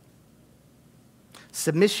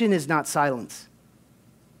 Submission is not silence.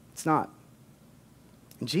 It's not.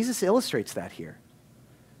 And Jesus illustrates that here.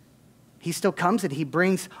 He still comes and he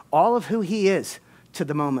brings all of who he is to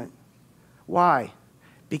the moment. Why?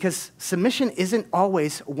 Because submission isn't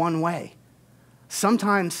always one way.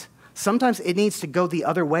 Sometimes it needs to go the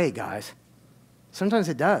other way, guys. Sometimes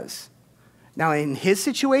it does. Now, in his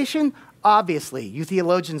situation, obviously, you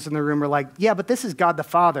theologians in the room are like, yeah, but this is God the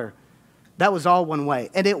Father. That was all one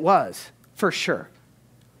way. And it was, for sure.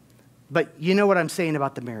 But you know what I'm saying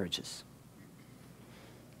about the marriages.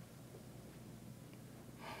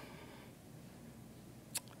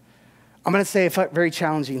 I'm going to say a very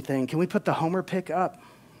challenging thing. Can we put the Homer pick up?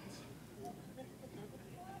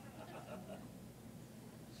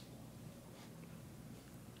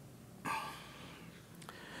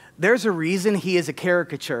 There's a reason he is a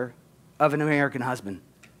caricature of an American husband.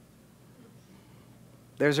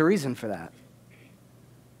 There's a reason for that.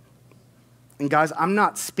 And guys, I'm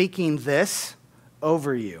not speaking this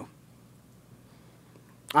over you.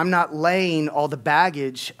 I'm not laying all the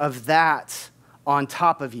baggage of that on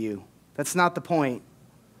top of you. That's not the point.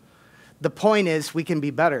 The point is we can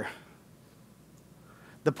be better.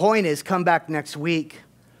 The point is come back next week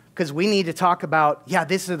because we need to talk about, yeah,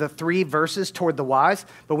 these are the 3 verses toward the wives,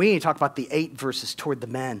 but we need to talk about the 8 verses toward the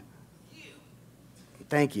men.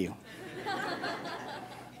 Thank you.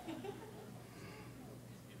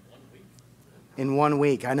 In 1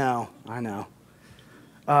 week, I know.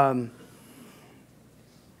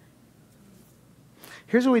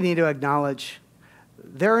 Here's what we need to acknowledge.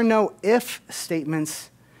 There are no if statements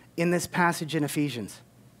in this passage in Ephesians.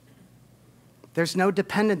 There's no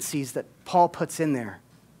dependencies that Paul puts in there.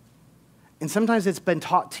 And sometimes it's been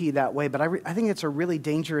taught to you that way, but I think it's a really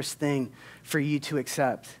dangerous thing for you to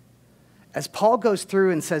accept. As Paul goes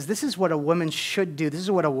through and says, this is what a woman should do, this is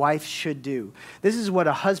what a wife should do, this is what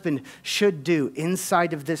a husband should do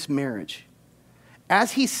inside of this marriage.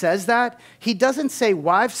 As he says that, he doesn't say,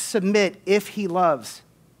 wives submit if he loves.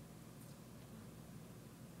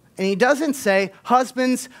 And he doesn't say,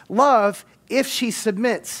 husbands love if she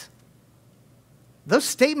submits. Those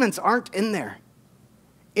statements aren't in there.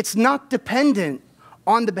 It's not dependent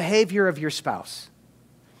on the behavior of your spouse.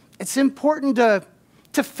 It's important to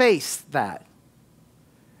face that.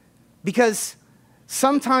 Because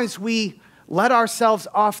sometimes we let ourselves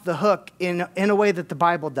off the hook in a way that the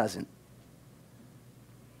Bible doesn't.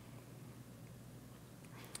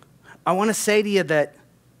 I want to say to you that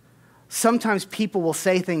sometimes people will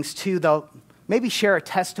say things too, they'll maybe share a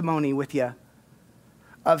testimony with you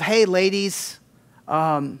of, hey, ladies,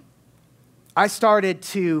 I started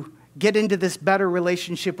to get into this better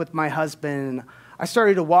relationship with my husband. I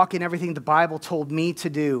started to walk in everything the Bible told me to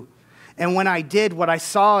do. And when I did, what I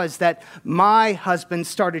saw is that my husband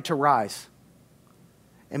started to rise.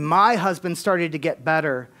 And my husband started to get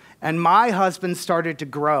better. And my husband started to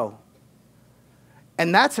grow.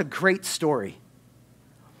 And that's a great story.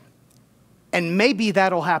 And maybe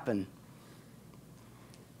that'll happen.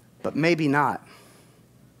 But maybe not.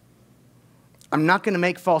 I'm not going to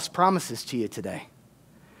make false promises to you today.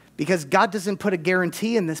 Because God doesn't put a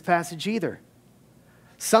guarantee in this passage either.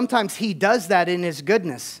 Sometimes he does that in his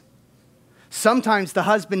goodness. Sometimes the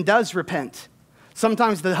husband does repent.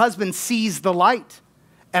 Sometimes the husband sees the light.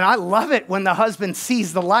 And I love it when the husband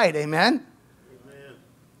sees the light, amen?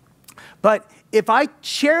 But if I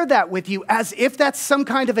share that with you as if that's some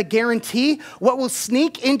kind of a guarantee, what will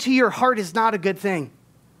sneak into your heart is not a good thing.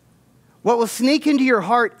 What will sneak into your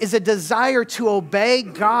heart is a desire to obey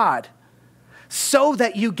God so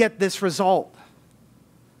that you get this result.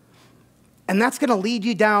 And that's going to lead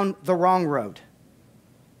you down the wrong road.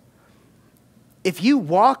 If you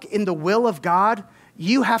walk in the will of God,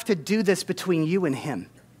 you have to do this between you and him.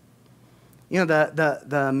 You know,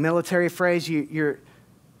 the military phrase, you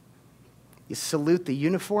salute the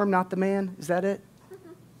uniform, not the man. Is that it?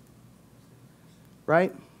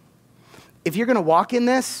 Right? If you're going to walk in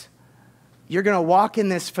this, you're going to walk in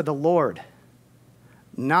this for the Lord,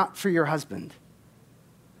 not for your husband.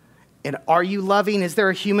 And are you loving? Is there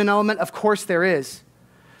a human element? Of course there is.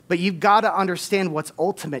 But you've got to understand what's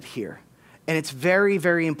ultimate here. And it's very,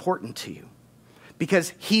 very important to you.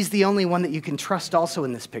 Because he's the only one that you can trust also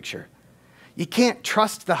in this picture. You can't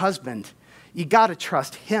trust the husband. You got to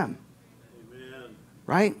trust him. Amen.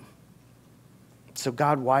 Right? So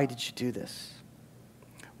God, why did you do this?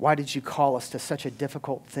 Why did you call us to such a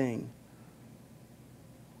difficult thing?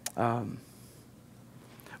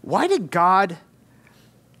 Why did God,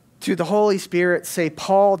 through the Holy Spirit, say,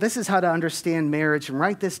 Paul, this is how to understand marriage, and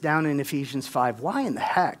write this down in Ephesians 5. Why in the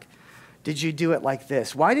heck did you do it like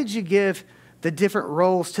this? Why did you give the different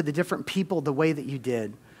roles to the different people the way that you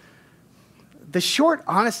did? The short,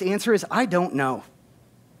 honest answer is, I don't know.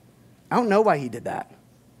 I don't know why he did that.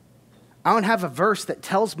 I don't have a verse that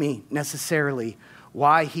tells me necessarily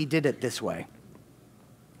why he did it this way.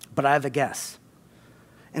 But I have a guess.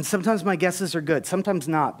 And sometimes my guesses are good, sometimes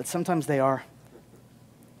not, but sometimes they are.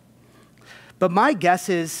 But my guess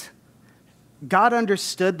is God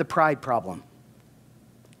understood the pride problem.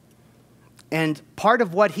 And part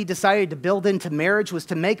of what he decided to build into marriage was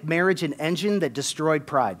to make marriage an engine that destroyed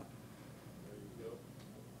pride.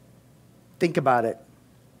 Think about it.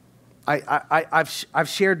 I've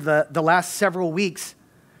shared the last several weeks.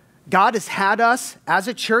 God has had us as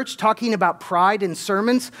a church talking about pride in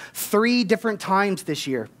sermons 3 different times this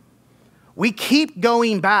year. We keep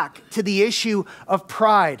going back to the issue of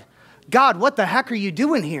pride. God, what the heck are you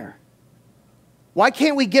doing here? Why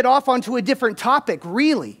can't we get off onto a different topic,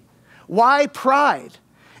 really? Why pride?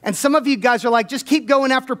 And some of you guys are like, just keep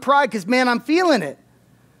going after pride because, man, I'm feeling it.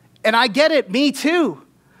 And I get it, me too.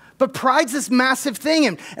 But pride's this massive thing.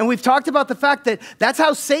 And we've talked about the fact that that's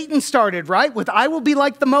how Satan started, right? With I will be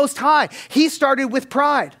like the Most High. He started with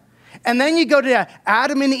pride. And then you go to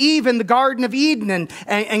Adam and Eve in the Garden of Eden,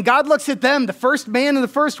 and God looks at them, the first man and the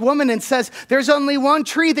first woman, and says, there's only one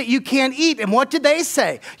tree that you can't eat. And what did they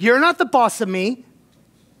say? You're not the boss of me.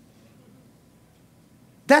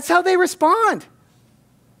 That's how they respond.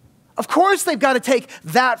 Of course they've got to take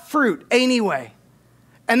that fruit anyway.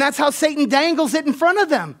 And that's how Satan dangles it in front of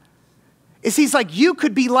them. Is he's like, you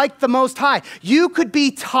could be like the Most High. You could be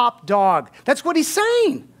top dog. That's what he's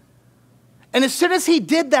saying. And as soon as he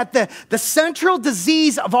did that, the central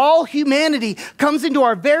disease of all humanity comes into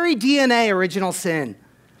our very DNA, original sin.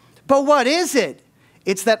 But what is it?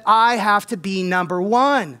 It's that I have to be number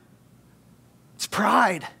one. It's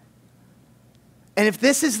pride. And if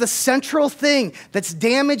this is the central thing that's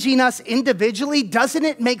damaging us individually, doesn't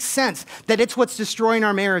it make sense that it's what's destroying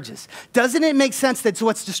our marriages? Doesn't it make sense that it's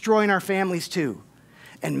what's destroying our families too?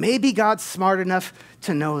 And maybe God's smart enough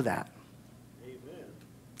to know that. Amen.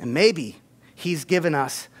 And maybe he's given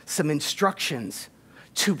us some instructions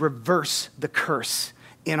to reverse the curse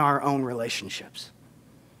in our own relationships.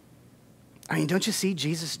 I mean, don't you see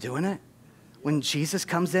Jesus doing it? When Jesus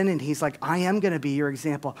comes in and he's like, I am going to be your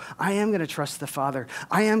example. I am going to trust the Father.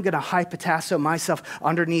 I am going to hypotasso myself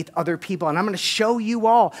underneath other people. And I'm going to show you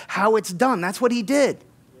all how it's done. That's what he did.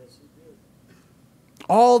 Yes, he did.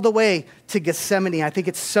 All the way to Gethsemane. I think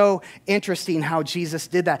it's so interesting how Jesus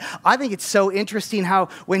did that. I think it's so interesting how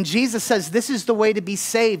when Jesus says this is the way to be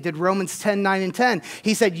saved in Romans 10, 9, and 10,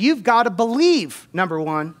 he said, you've got to believe, number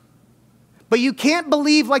one. But you can't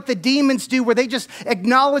believe like the demons do where they just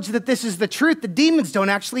acknowledge that this is the truth. The demons don't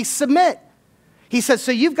actually submit. He says,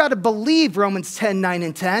 so you've got to believe Romans 10, 9,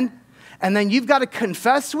 and 10. And then you've got to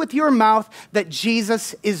confess with your mouth that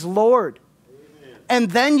Jesus is Lord. Amen.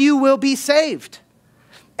 And then you will be saved.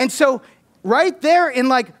 And so right there in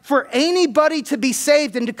like for anybody to be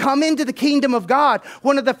saved and to come into the kingdom of God,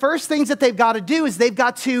 one of the first things that they've got to do is they've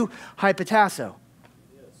got to hypotasso.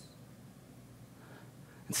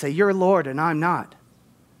 And say, you're Lord and I'm not.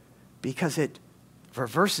 Because it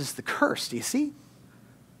reverses the curse, do you see?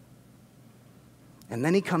 And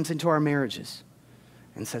then he comes into our marriages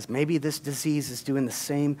and says, maybe this disease is doing the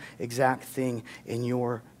same exact thing in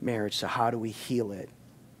your marriage. So how do we heal it?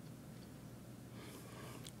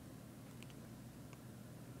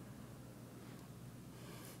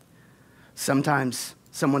 Sometimes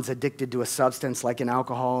someone's addicted to a substance like an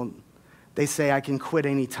alcohol. They say, I can quit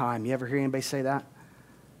anytime. You ever hear anybody say that?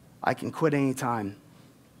 I can quit anytime.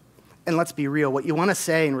 And let's be real. What you want to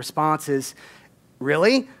say in response is,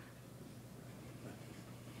 really?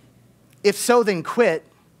 If so, then quit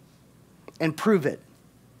and prove it.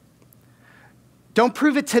 Don't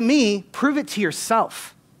prove it to me. Prove it to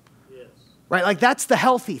yourself. Yes. Right? Like that's the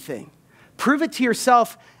healthy thing. Prove it to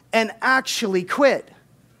yourself and actually quit.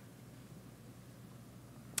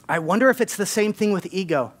 I wonder if it's the same thing with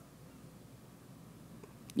ego.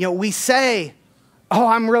 You know, we say, oh,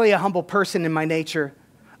 I'm really a humble person in my nature.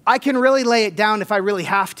 I can really lay it down if I really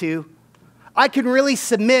have to. I can really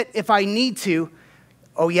submit if I need to.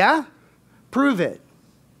 Oh, yeah? Prove it.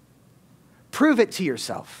 Prove it to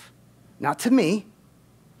yourself. Not to me,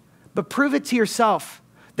 but prove it to yourself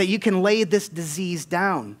that you can lay this disease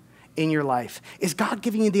down in your life. Is God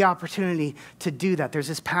giving you the opportunity to do that? There's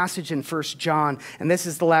this passage in 1 John, and this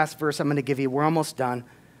is the last verse I'm going to give you. We're almost done.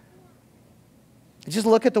 Just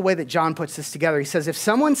look at the way that John puts this together. He says, if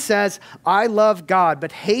someone says, I love God,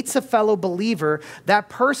 but hates a fellow believer, that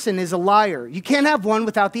person is a liar. You can't have one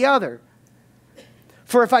without the other.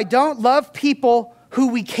 For if I don't love people who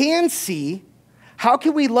we can see, how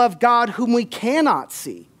can we love God whom we cannot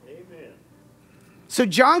see? Amen. So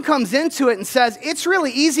John comes into it and says, it's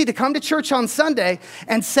really easy to come to church on Sunday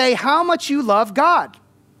and say how much you love God.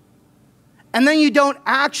 And then you don't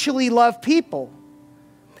actually love people.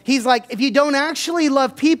 He's like, if you don't actually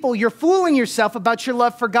love people, you're fooling yourself about your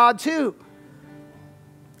love for God too.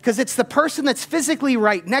 Because it's the person that's physically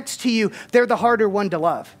right next to you, they're the harder one to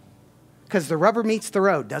love. Because the rubber meets the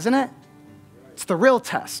road, doesn't it? It's the real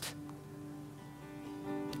test.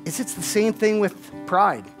 Is it the same thing with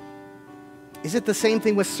pride? Is it the same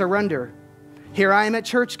thing with surrender? Here I am at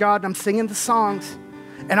church, God, and I'm singing the songs.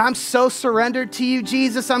 And I'm so surrendered to you,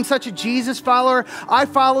 Jesus. I'm such a Jesus follower. I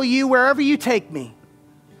follow you wherever you take me.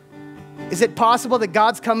 Is it possible that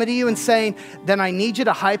God's coming to you and saying, then I need you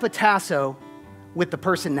to hype a tasso with the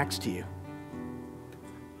person next to you?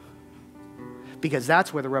 Because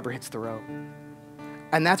that's where the rubber hits the road.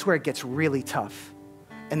 And that's where it gets really tough.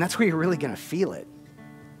 And that's where you're really going to feel it.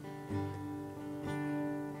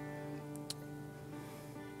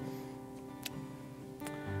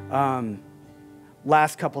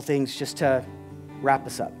 Last couple things just to wrap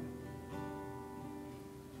us up.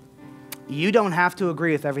 You don't have to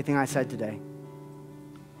agree with everything I said today.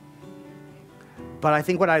 But I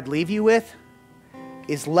think what I'd leave you with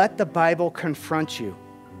is let the Bible confront you.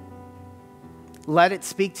 Let it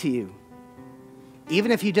speak to you.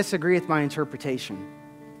 Even if you disagree with my interpretation.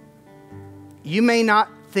 You may not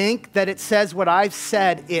think that it says what I've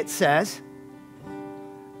said it says.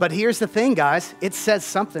 But here's the thing, guys. It says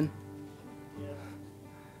something.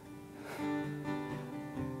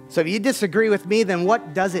 So if you disagree with me, then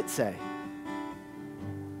what does it say?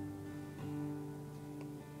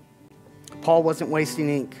 Paul wasn't wasting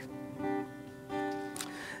ink.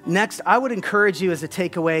 Next, I would encourage you as a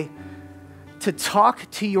takeaway to talk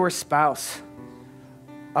to your spouse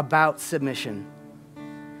about submission.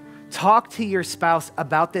 Talk to your spouse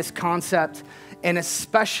about this concept, and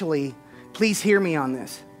especially, please hear me on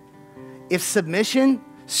this. If submission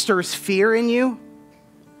stirs fear in you,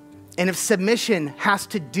 and if submission has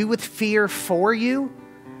to do with fear for you,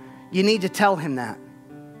 you need to tell him that.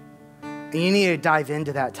 And you need to dive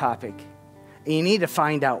into that topic. And you need to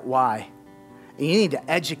find out why. And you need to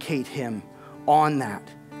educate him on that.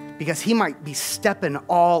 Because he might be stepping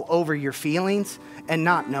all over your feelings and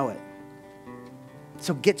not know it.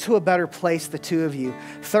 So get to a better place, the two of you.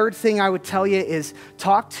 Third thing I would tell you is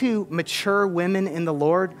talk to mature women in the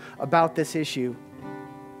Lord about this issue.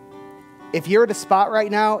 If you're at a spot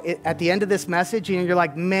right now at the end of this message and you're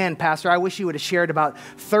like, man, Pastor, I wish you would have shared about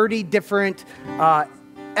 30 different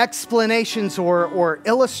explanations or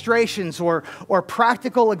illustrations or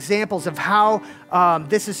practical examples of how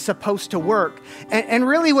this is supposed to work. And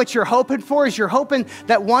really what you're hoping for is you're hoping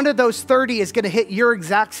that one of those 30 is going to hit your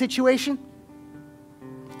exact situation.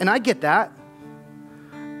 And I get that.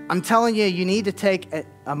 I'm telling you, you need to take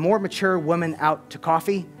a more mature woman out to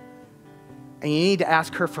coffee, and you need to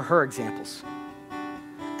ask her for her examples.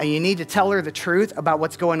 And you need to tell her the truth about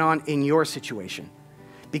what's going on in your situation.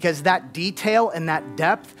 Because that detail and that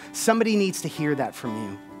depth, somebody needs to hear that from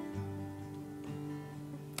you.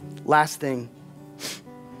 Last thing,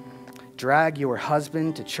 drag your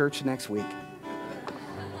husband to church next week.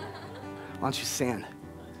 Why don't you stand?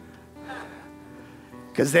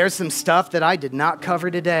 Because there's some stuff that I did not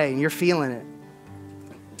cover today, and you're feeling it.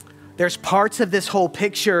 There's parts of this whole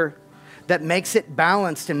picture that makes it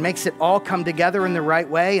balanced and makes it all come together in the right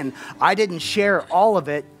way, and I didn't share all of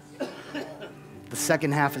it. The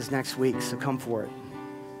second half is next week, so come for it.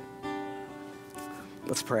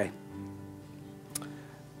 Let's pray.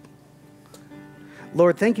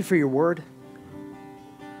 Lord, thank you for your word.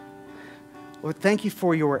 Lord, thank you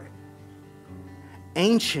for your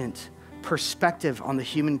ancient perspective on the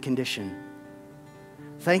human condition.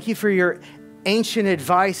 Thank you for your ancient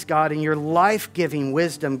advice, God, and your life-giving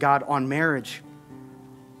wisdom, God, on marriage.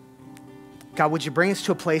 God, would you bring us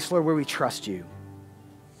to a place, Lord, where we trust you?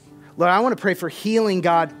 Lord, I want to pray for healing,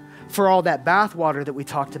 God, for all that bathwater that we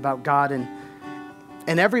talked about, God, and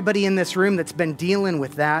everybody in this room that's been dealing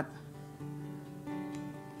with that.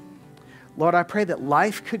 Lord, I pray that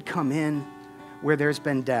life could come in where there's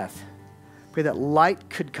been death. Pray that light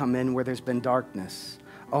could come in where there's been darkness.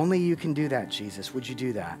 Only you can do that, Jesus. Would you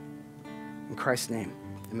do that? In Christ's name,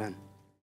 amen.